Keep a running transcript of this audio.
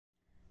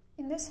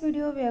this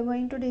video we are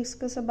going to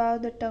discuss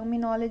about the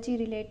terminology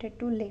related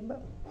to labor.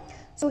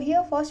 So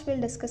here first we'll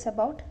discuss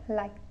about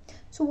lie.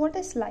 So what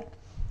is lie?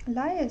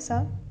 Lie is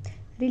a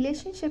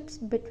relationships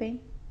between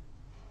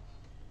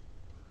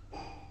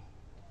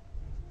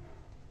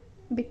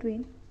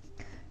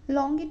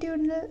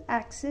longitudinal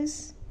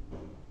axis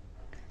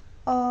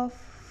of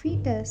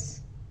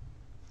fetus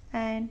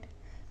and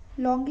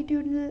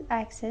longitudinal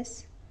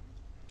axis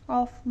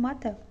of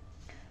mother.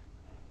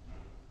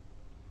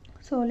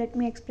 So let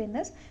me explain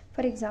this.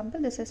 For example,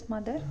 this is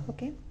mother.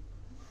 Okay,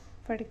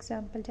 for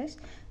example, just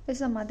this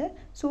is a mother.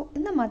 So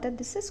in the mother,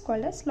 this is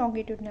called as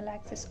longitudinal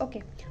axis.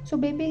 Okay, so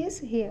baby is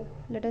here.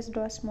 Let us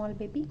draw a small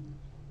baby.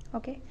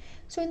 Okay,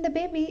 so in the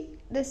baby,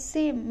 the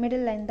same middle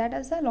line, that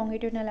is the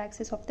longitudinal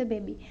axis of the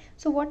baby.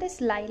 So what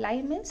is lie?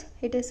 Lie means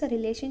it is a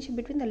relationship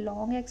between the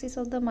long axis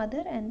of the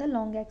mother and the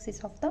long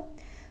axis of the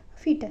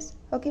fetus.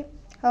 Okay,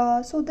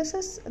 so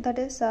that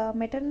is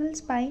maternal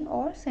spine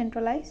or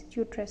centralized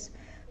uterus.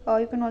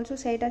 You can also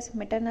say it as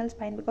maternal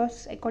spine,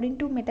 because according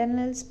to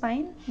maternal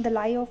spine the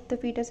lie of the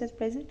fetus is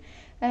present,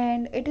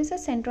 and it is a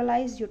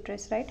centralized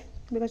uterus, right?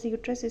 Because the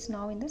uterus is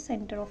now in the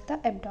center of the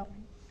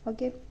abdomen.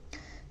 Okay,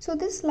 so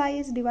this lie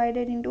is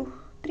divided into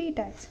three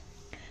types.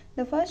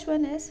 The first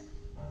one is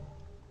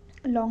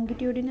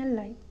longitudinal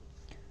lie.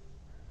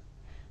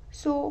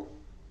 So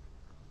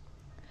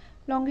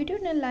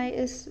longitudinal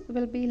lie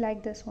will be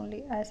like this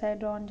only, as I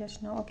drawn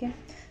just now. Okay,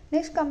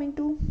 next coming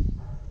to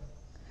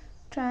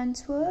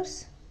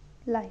transverse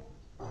lie.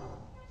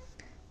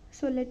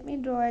 So let me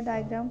draw a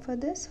diagram for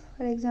this.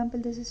 For example,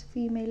 this is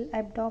female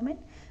abdomen.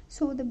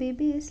 So the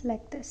baby is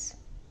like this.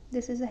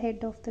 This is the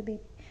head of the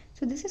baby.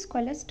 So this is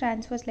called as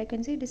transverse. Like you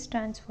can see, it is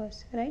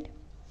transverse, right?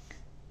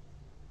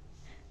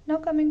 Now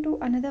coming to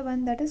another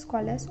one, that is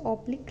called as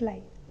oblique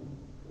lie.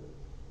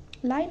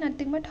 Lie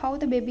nothing but how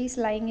the baby is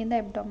lying in the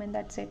abdomen,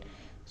 that's it.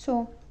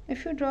 So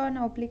if you draw an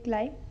oblique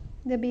lie,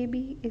 the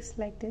baby is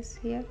like this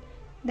here.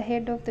 The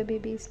head of the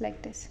baby is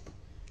like this.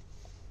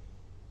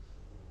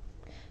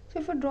 So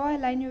if you draw a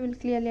line, you will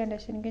clearly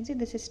understand. You can see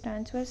this is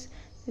transverse,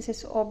 this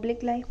is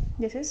oblique lie,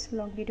 this is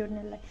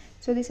longitudinal lie.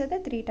 So these are the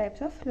three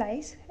types of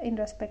lies in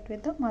respect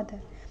with the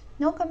mother.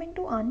 Now coming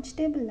to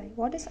unstable lie.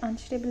 What is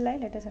unstable lie?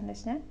 Let us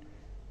understand.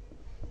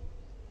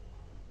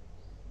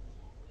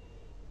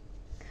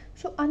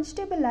 So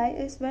unstable lie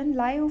is when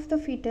lie of the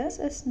fetus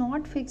is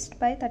not fixed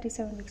by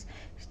 37 weeks.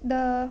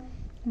 The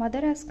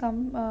mother has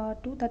come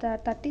to the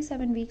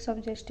 37 weeks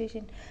of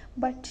gestation,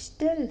 but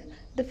still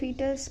the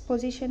fetus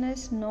position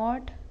is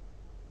not,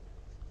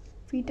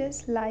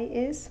 fetus lie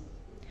is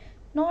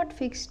not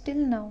fixed till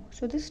now.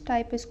 So this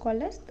type is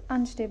called as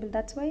unstable.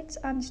 That's why it's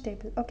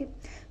unstable. Okay,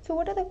 so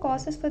what are the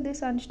causes for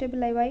this unstable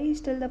lie? Why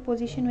still the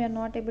position we are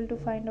not able to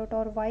find out,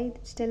 or why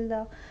still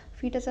the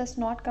fetus has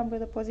not come to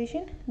the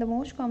position? The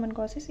most common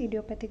cause is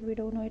idiopathic. We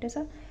don't know it is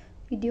a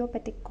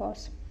idiopathic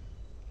cause,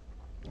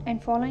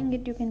 and following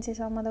it you can say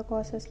some other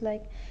causes,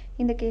 like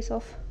in the case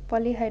of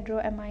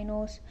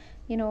polyhydramnios,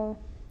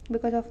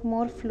 because of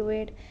more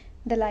fluid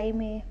the lie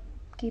may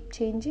keep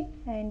changing,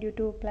 and due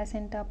to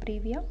placenta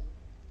previa.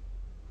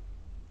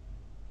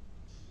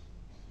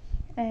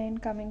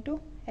 And coming to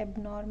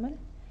abnormal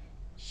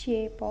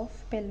shape of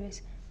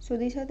pelvis. So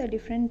these are the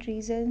different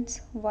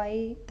reasons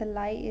why the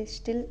lie is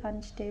still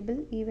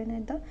unstable even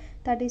at the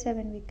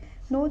 37 week.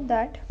 Note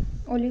that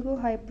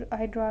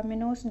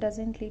oligohydramnios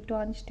doesn't lead to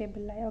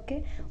unstable lie.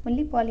 Okay,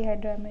 only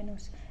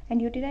polyhydramnios.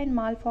 And uterine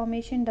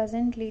malformation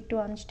doesn't lead to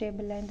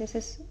unstable lie. This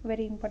is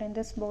very important.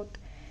 This both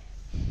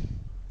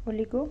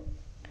oligo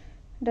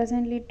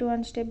doesn't lead to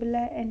unstable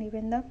lie, and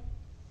even the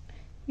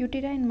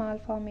uterine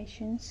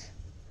malformations,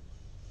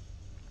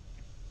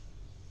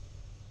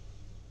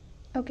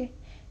 okay,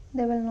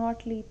 they will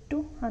not lead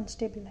to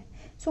unstable lie.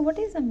 So what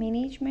is the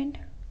management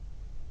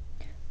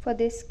for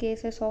these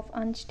cases of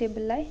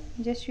unstable lie?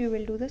 Just you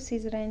will do the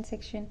cesarean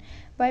section.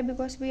 Why?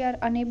 Because we are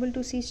unable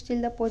to see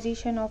still the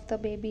position of the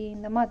baby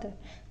in the mother,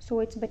 so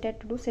it's better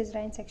to do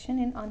cesarean section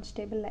in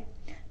unstable lie.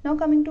 Now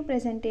coming to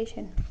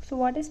presentation. So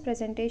what is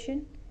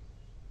presentation?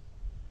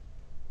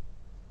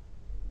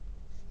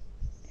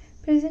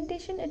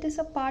 Presentation, it is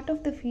a part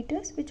of the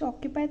fetus which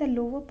occupy the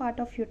lower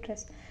part of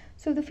uterus.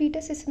 So the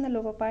fetus is in the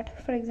lower part.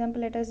 For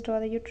example, let us draw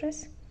the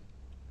uterus.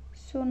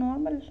 So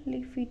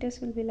normally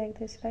fetus will be like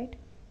this, right?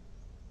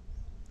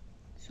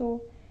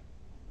 So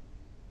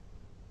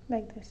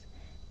like this,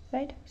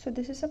 right? So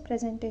this is a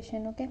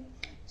presentation. Okay,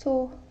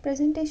 so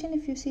presentation,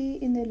 if you see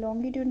in the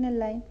longitudinal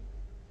line,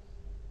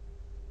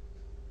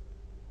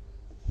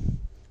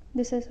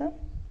 this is a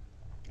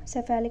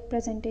cephalic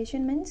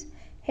presentation, means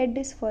head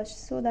is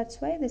first, so that's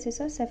why this is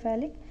a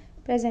cephalic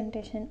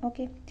presentation.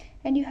 Okay,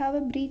 and you have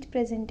a breech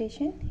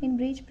presentation. In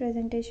breech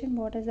presentation,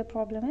 what is the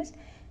problem is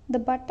the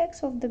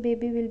buttocks of the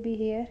baby will be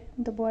here,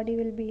 the body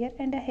will be here,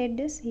 and the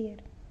head is here.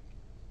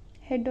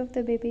 Head of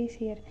the baby is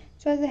here.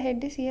 So as the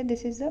head is here,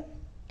 this is the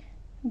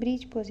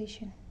breech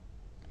position,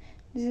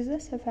 this is the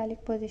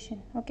cephalic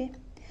position. Okay,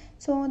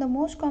 so the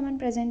most common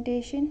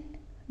presentation,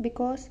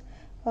 because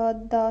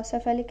the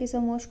cephalic is the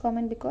most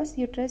common, because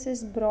uterus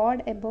is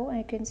broad above, and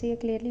you can see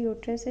clearly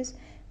uterus is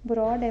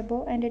broad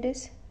above and it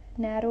is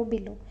narrow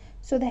below.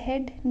 So the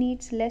head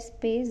needs less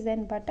space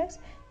than buttocks,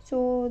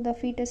 so the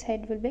fetus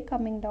head will be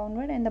coming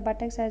downward, and the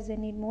buttocks, as they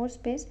need more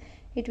space,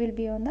 it will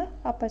be on the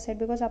upper side,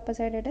 because upper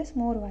side it is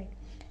more wide,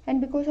 and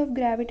because of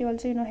gravity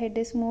also, head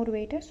is more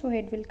weighted, so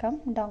head will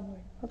come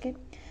downward. Okay,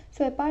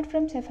 so apart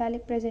from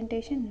cephalic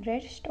presentation,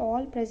 rest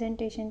all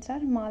presentations are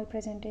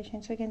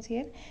malpresentation. So you can see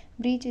here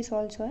breech is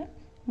also a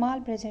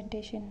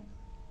malpresentation.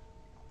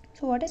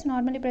 So what is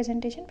normally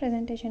presentation?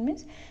 Presentation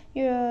means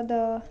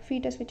the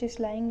fetus which is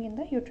lying in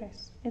the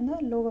uterus in the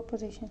lower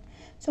position.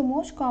 So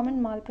most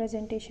common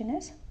malpresentation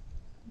is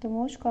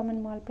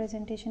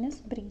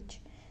breech.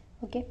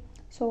 Okay,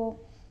 so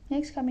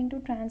next coming to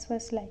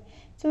transverse lie.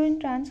 So in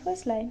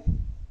transverse lie,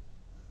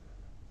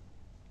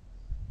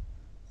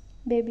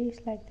 baby is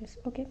like this.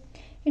 Okay,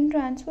 in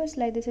transverse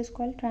lie, this is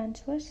called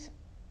transverse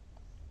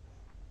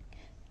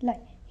lie.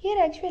 Here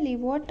actually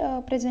what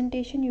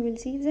presentation you will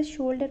see is a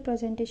shoulder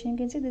presentation. You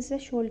can see this is a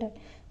shoulder.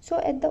 So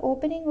at the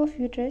opening of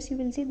uterus, you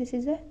will see this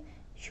is a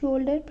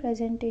shoulder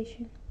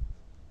presentation.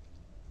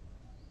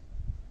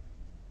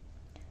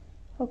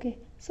 Okay,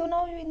 so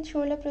now in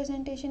shoulder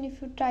presentation,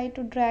 if you try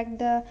to drag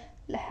the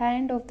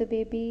hand of the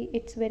baby,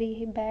 it's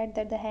very bad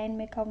that the hand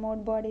may come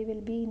out, body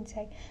will be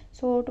inside.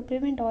 So to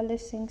prevent all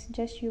these things,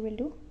 just you will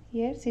do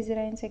here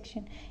caesarean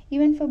section.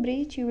 Even for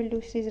breech you will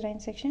do caesarean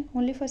section.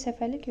 Only for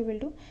cephalic you will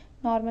do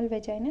normal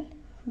vaginal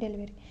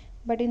delivery.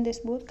 But in this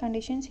both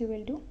conditions you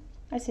will do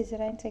a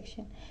caesarean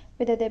section.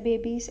 Whether the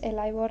baby is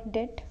alive or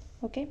dead,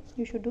 okay,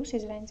 you should do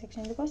caesarean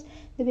section, because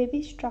the baby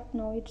is struck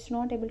now, it's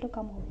not able to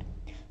come out.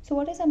 So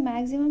what is the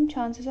maximum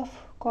chances of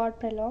cord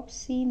prolapse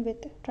seen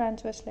with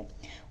transverse lie?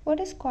 What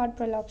is cord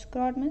prolapse?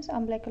 Cord means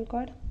umbilical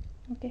cord.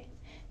 Okay,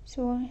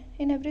 so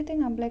in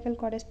everything umbilical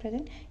cord is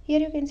present. Here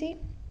you can see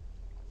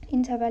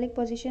in cephalic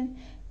position,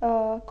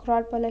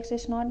 cord prolapse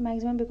is not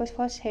maximum because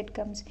first head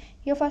comes.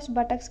 Here first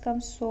buttocks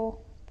comes, so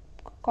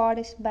cord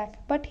is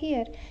back. But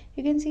here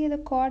you can see the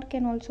cord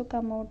can also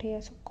come out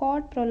here. So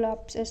cord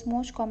prolapse is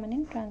most common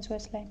in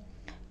transverse lie.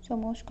 So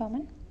most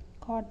common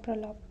cord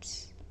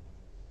prolapse.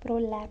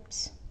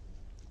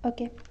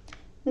 Okay,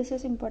 this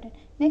is important.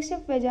 Next,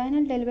 if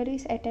vaginal delivery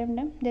is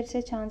attempted, there is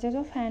a chances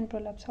of hand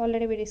prolapse.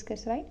 Already we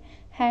discussed, right?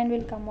 Hand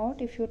will come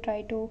out if you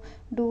try to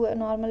do a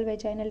normal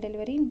vaginal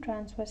delivery in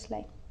transverse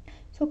lie.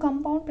 So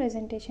compound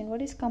presentation.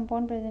 What is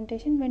compound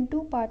presentation? When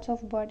two parts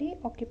of body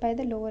occupy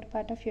the lower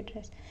part of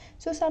uterus.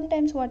 So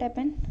sometimes what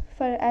happen,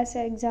 for as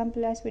an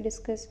example as we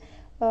discussed,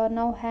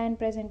 now hand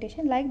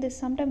presentation like this.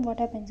 Sometimes what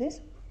happens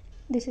is,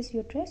 this is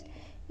uterus,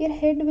 your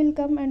head will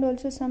come and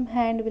also some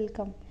hand will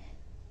come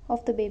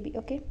of the baby.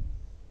 Okay,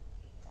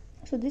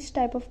 so this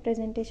type of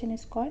presentation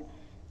is called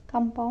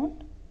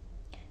compound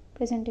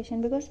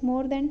presentation, because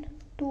more than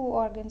two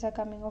organs are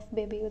coming of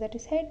baby, that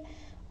is head,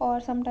 or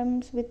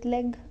sometimes with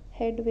leg,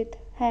 head with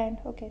hand.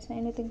 Okay, so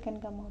anything can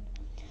come out.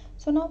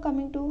 So now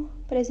coming to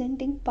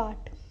presenting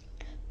part.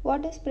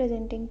 What is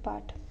presenting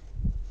part?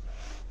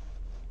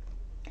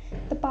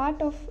 The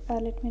part of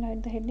let me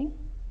write the heading,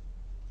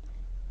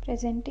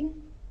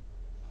 presenting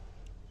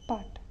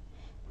part.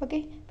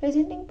 Okay,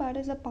 presenting part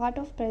is a part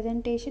of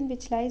presentation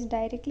which lies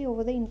directly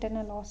over the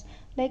internal os,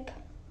 like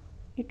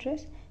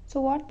uterus.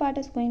 So what part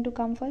is going to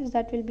come first?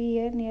 That will be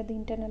here near the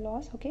internal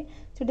os. Okay,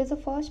 so it is the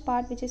first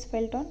part which is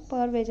felt on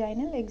per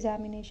vaginal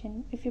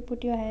examination. If you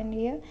put your hand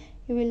here,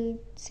 you will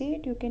see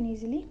it, you can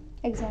easily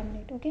examine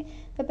it. Okay,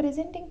 the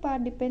presenting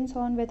part depends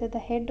on whether the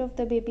head of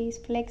the baby is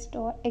flexed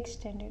or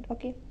extended.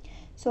 Okay,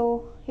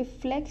 so if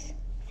flex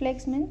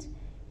means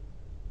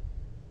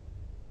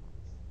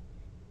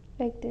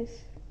like this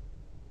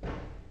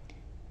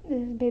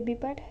is baby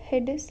part,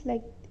 head is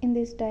like in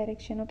this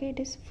direction. Okay, it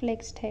is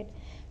flexed head.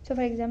 So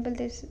for example,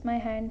 this my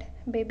hand,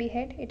 baby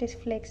head, it is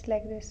flexed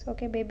like this.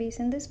 Okay, baby is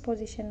in this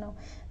position now.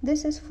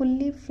 This is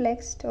fully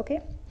flexed.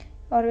 Okay,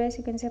 or else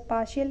you can say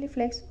partially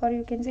flexed, or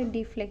you can say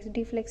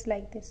deflex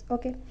like this.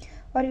 Okay,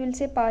 or you will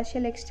say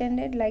partial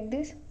extended like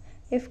this.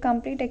 If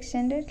complete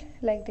extended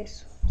like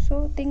this.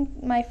 So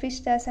think my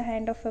fist as a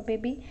hand of a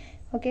baby.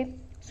 Okay,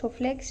 so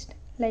flexed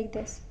like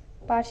this,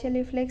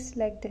 partially flexed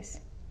like this.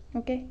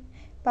 Okay,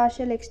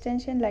 partial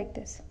extension like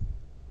this,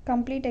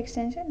 complete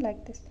extension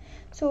like this.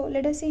 So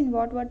let us see in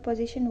what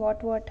position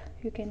what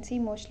you can see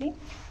mostly.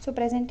 So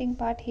presenting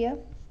part here,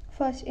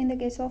 first in the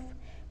case of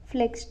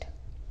flexed,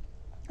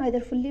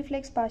 either fully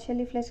flexed,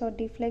 partially flexed or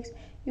deflexed,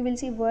 you will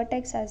see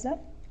vertex as the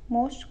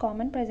most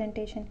common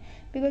presentation,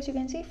 because you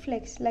can see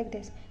flex like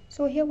this.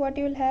 So here what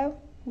you will have,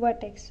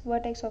 vertex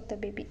of the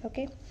baby.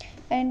 Okay,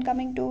 and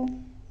coming to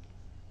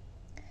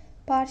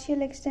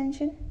partial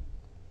extension,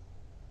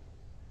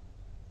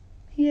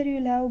 here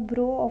you will have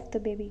brow of the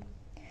baby.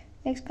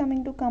 Next,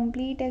 coming to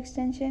complete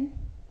extension,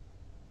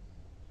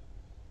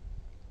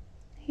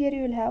 here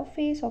you will have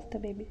face of the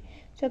baby.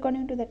 So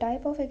according to the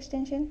type of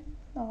extension,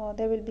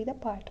 there will be the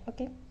part.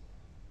 Okay,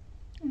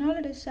 now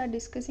let us start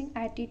discussing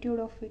attitude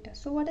of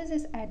fetus. So what is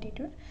this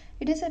attitude?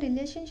 It is a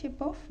relationship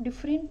of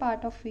different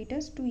part of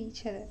fetus to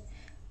each other.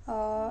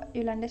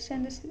 you'll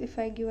understand this if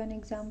I give an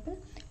example.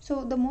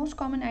 So the most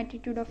common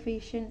attitude of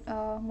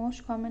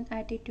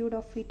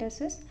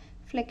fetus is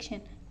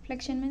flexion.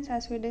 Flexion means,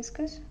 as we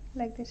discussed,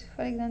 like this.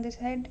 For example, this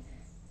head,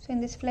 so in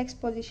this flex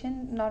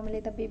position normally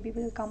the baby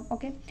will come.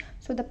 Okay,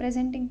 so the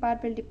presenting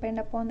part will depend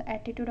upon the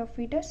attitude of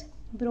fetus.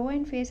 Brow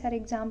and face are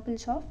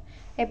examples of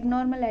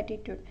abnormal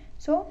attitude.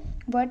 So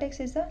vertex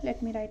is the,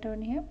 let me write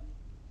on here,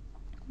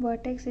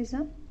 vertex is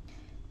a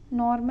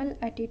normal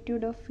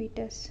attitude of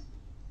fetus.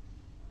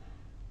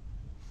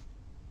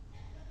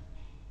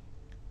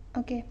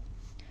 Okay,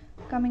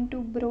 coming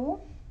to brow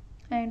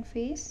and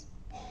face,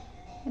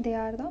 they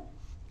are the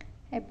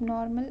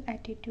abnormal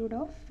attitude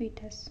of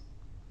fetus.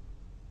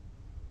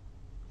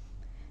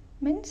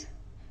 Means,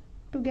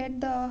 to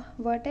get the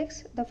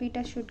vertex, the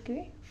fetus should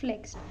be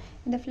flexed.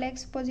 In the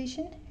flexed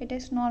position, it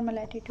is normal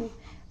attitude.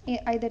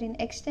 Either in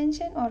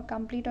extension or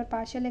complete or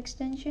partial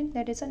extension,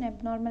 that is an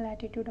abnormal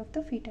attitude of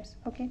the fetus.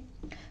 Okay,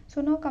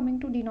 so now coming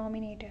to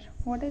denominator.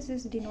 What is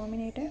this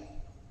denominator?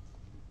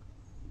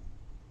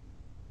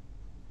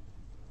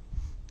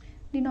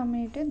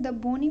 Denominator, the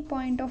bony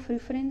point of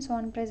reference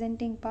on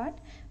presenting part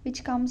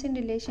which comes in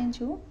relation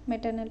to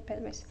maternal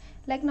pelvis.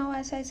 Like now,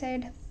 as I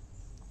said,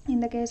 in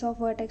the case of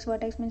vertex,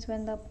 vertex means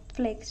when the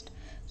flexed.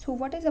 So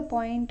what is the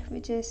point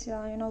which is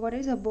what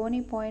is a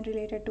bony point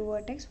related to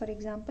vertex? For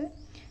example,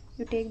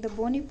 you take the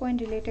bony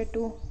point related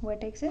to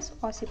vertex is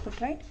occiput,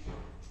 right?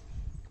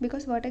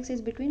 Because vertex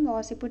is between the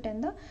occiput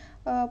and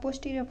the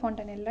posterior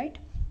fontanelle, right?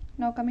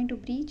 Now coming to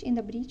breech, in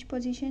the breech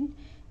position,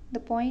 the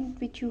point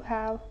which you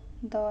have,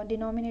 the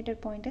denominator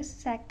point is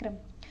sacrum,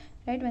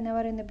 right?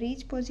 Whenever in the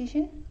breech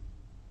position,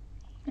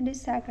 it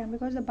is sacrum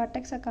because the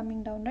buttocks are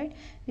coming down, right?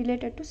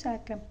 Related to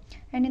sacrum.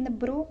 And in the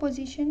brow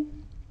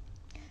position,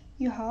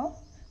 you have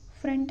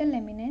frontal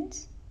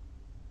eminence,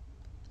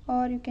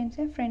 or you can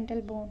say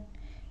frontal bone.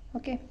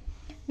 Okay,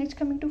 next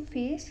coming to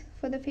face.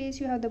 For the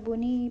face, you have the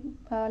bony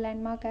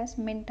landmark as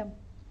mentum,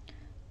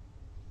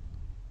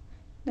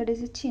 that is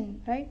the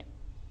chin, right?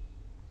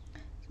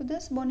 So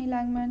this bony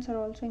landmarks are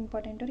also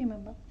important to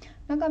remember.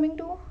 Now coming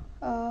to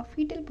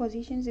fetal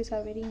positions, these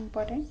are very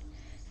important.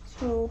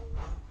 So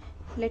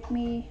let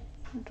me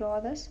draw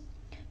this.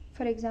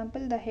 For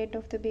example, the head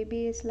of the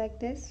baby is like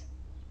this.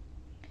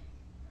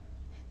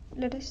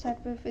 Let us start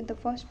with the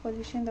first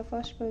position. The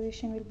first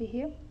position will be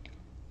here.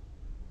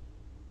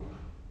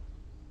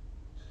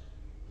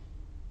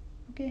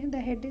 Okay, the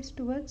head is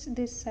towards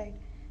this side.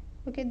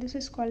 Okay, this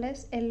is called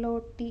as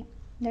LOT,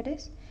 that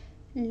is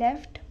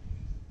left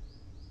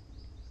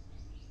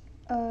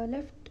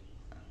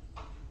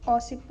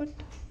occiput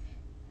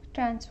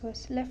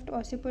transverse. Left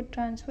occiput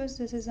transverse,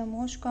 this is the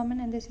most common,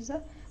 and this is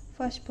the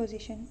first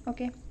position.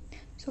 Okay,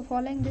 so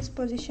following this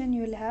position,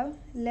 you will have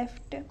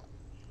left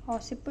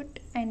occiput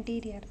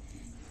anterior,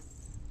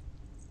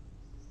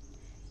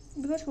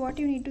 because what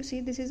you need to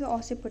see, this is the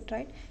occiput,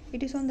 right?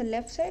 It is on the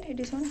left side, it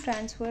is on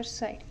transverse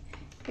side.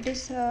 It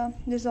is this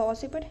is the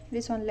occiput, it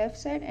is on left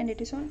side and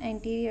it is on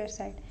anterior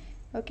side.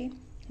 Okay,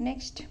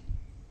 next,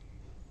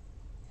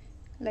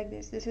 like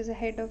this is the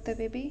head of the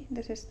baby.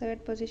 This is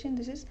third position,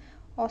 this is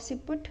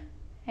occiput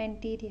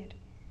anterior.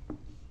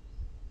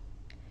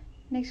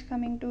 Next,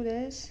 coming to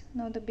this,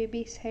 now the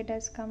baby's head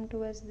has come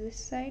towards this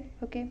side.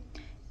 Okay,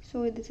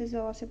 so this is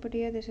the occiput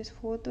here, this is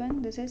fourth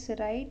one, this is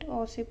right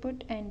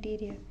occiput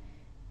anterior.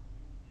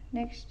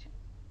 Next,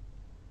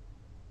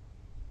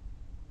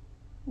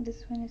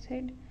 this one is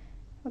head.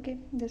 Okay,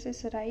 this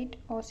is right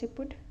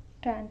occiput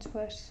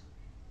transverse.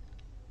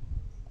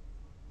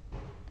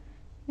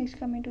 Next,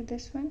 coming to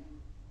this one,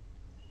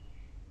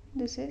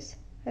 this is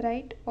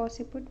right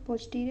occiput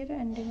posterior,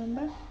 and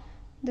remember,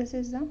 this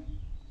is the,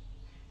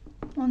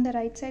 on the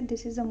right side,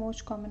 this is the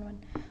most common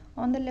one.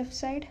 On the left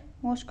side,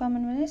 most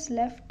common one is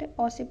left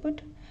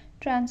occiput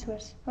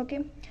transverse.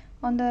 Okay,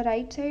 on the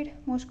right side,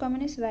 most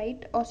common is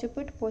right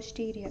occiput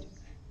posterior.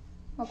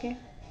 Okay,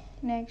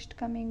 next,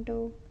 coming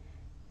to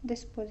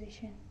this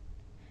position.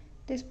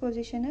 This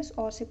position is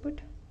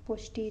occiput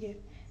posterior.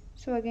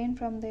 So again,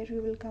 from there we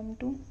will come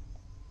to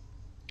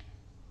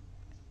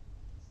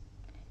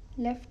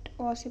left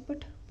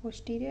occiput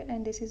posterior,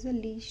 and this is the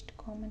least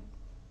common.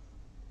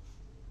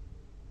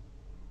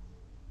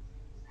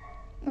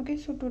 Okay,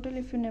 so total,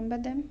 if you number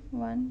them,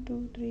 1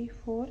 2 3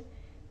 4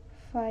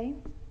 5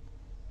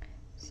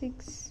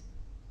 6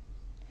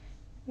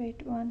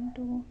 wait 1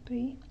 2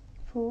 3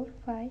 4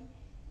 5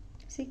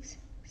 6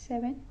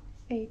 7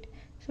 8.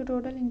 So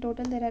in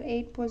total there are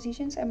 8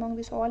 positions. Among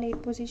this all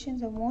 8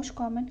 positions, the most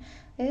common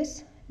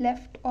is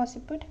left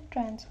occiput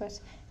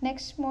transverse.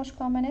 Next most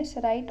common is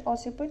right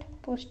occiput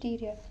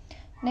posterior.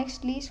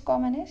 Next least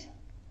common is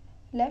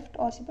left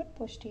occiput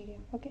posterior.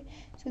 Okay,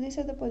 so these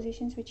are the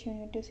positions which you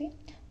need to see.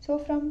 So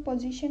from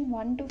position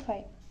 1 to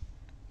 5,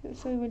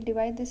 so we will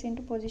divide this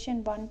into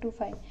position 1 to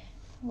 5.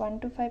 1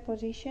 to 5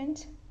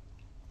 positions,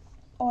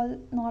 all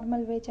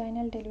normal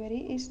vaginal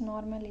delivery is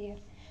normal here.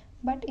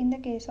 But in the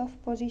case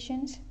of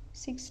positions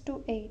 6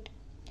 to 8,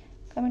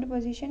 coming to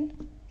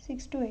position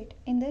 6 to 8,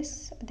 in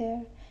this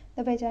the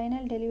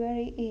vaginal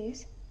delivery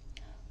is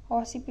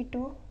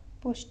occipito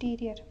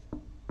posterior.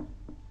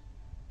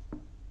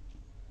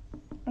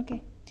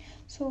 Okay,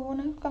 so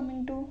now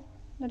coming to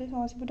that is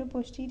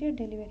occipito-posterior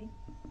delivery.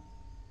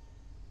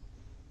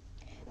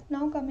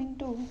 Now coming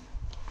to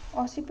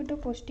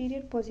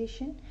occipito-posterior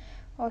position.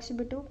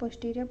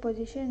 Occipito-posterior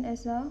position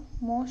is the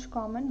most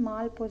common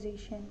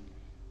malposition.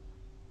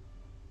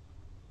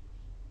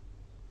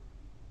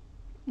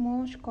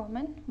 Most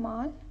common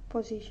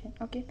malposition.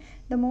 Okay,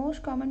 the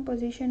most common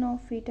position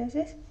of fetus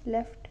is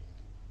left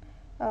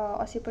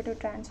occipito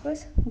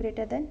transverse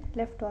greater than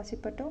left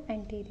occipito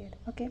anterior.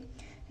 Okay,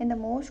 and the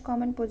most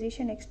common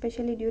position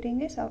especially during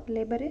this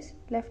labor is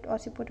left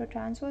occipito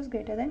transverse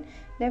greater than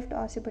left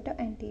occipito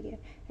anterior,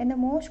 and the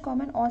most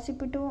common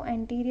occipito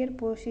anterior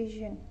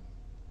position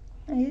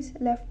is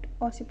left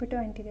occipito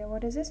anterior.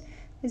 What is this?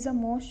 This is the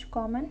most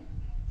common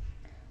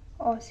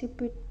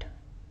occipito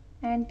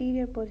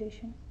anterior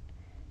position.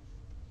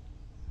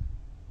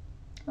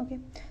 Okay,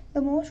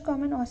 the most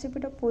common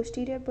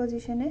occipito-posterior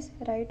position is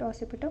right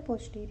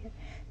occipito-posterior.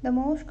 The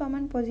most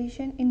common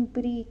position in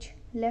breech,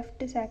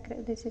 left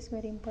sacral. This is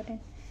very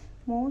important.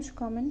 Most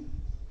common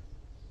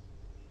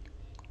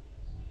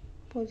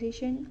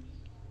position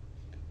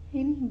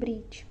in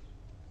breech,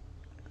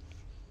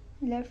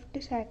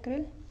 left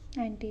sacral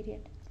anterior.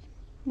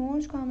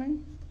 Most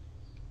common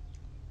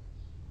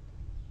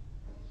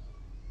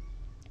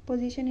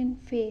position in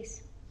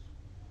face,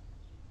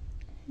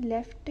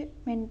 left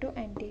mento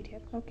anterior.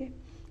 Okay,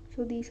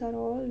 so these are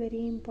all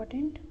very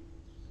important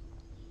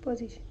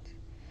positions.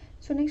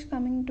 So next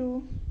coming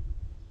to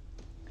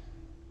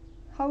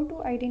how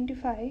to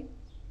identify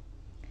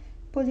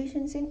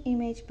positions in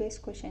image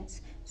based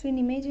questions. So in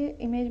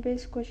image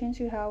based questions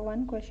you have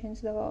one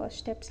questions, the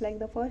steps, like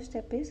the first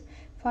step is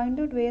find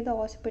out where the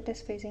occiput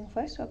is facing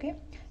first. Okay,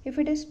 if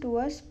it is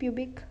towards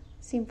pubic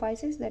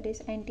symphysis, that is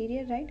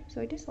anterior, right,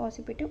 so it is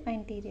occipito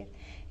anterior.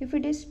 If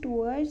it is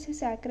towards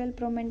sacral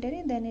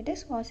promontory, then it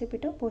is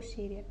occipito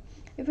posterior.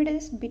 If it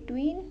is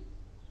between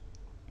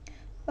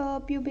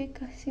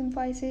pubic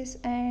symphysis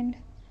and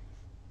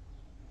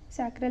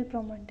sacral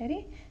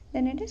promontory,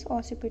 then it is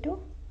occipito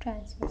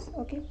transverse.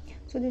 Okay,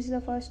 so this is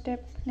the first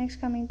step. Next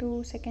coming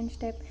to second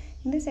step.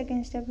 In the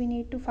second step we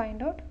need to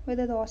find out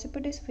whether the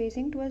occiput is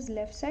facing towards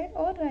left side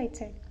or right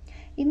side.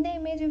 In the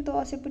image, if the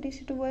occiput is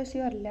towards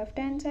your left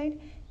hand side,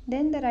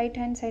 then the right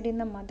hand side in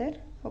the mother.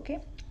 Okay,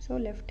 so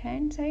left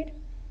hand side,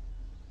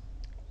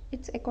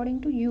 it's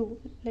according to you,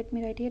 let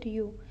me write here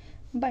you,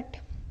 but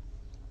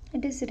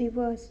it is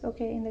reverse.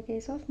 Okay, in the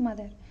case of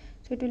mother,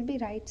 so it will be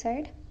right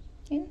side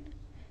in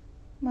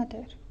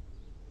mother.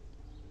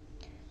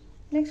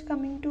 Next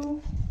coming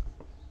to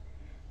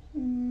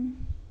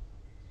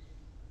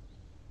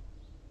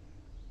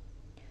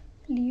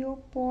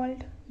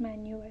Leopold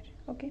maneuver.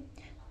 Okay,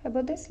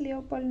 about this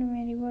Leopold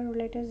maneuver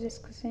let us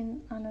discuss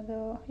in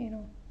another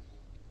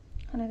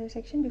another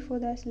section. Before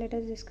that, let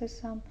us discuss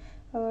some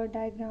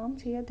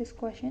diagrams here, these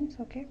questions.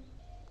 Okay,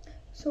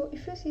 so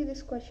if you see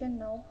this question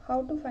now,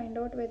 how to find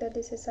out whether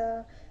this is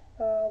a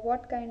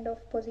what kind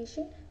of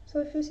position.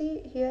 So if you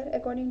see here,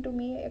 according to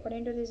me,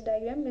 according to this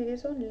diagram, it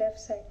is on left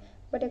side,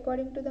 but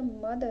according to the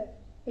mother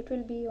it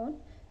will be on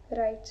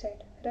right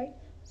side, right?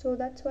 So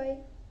that's why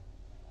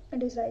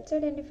it is right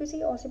side. And if you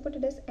see occiput,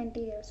 it is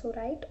anterior, so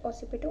right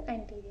occipito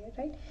anterior,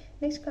 right?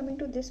 Next coming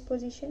to this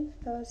position,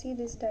 see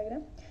this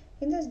diagram.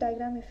 In this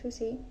diagram, if you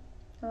see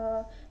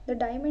the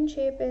diamond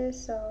shape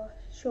is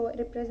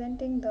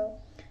representing the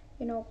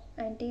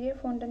anterior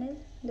fontanelle.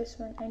 This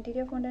one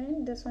anterior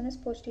fontanelle, this one is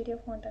posterior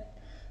fontanelle.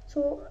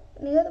 So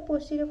near the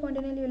posterior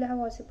fontanelle you will have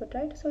occiput,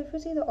 right? So if you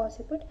see the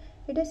occiput,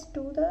 it is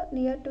to the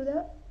near to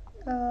the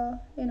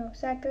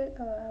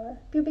sacral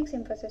pubic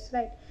symphysis,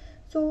 right?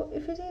 So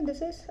if you see,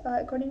 this is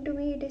according to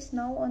me it is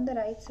now on the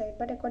right side,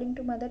 but according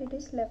to mother it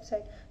is left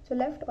side, so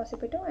left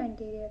occipito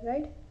anterior,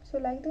 right? So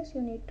like this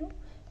you need to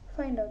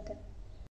find out them.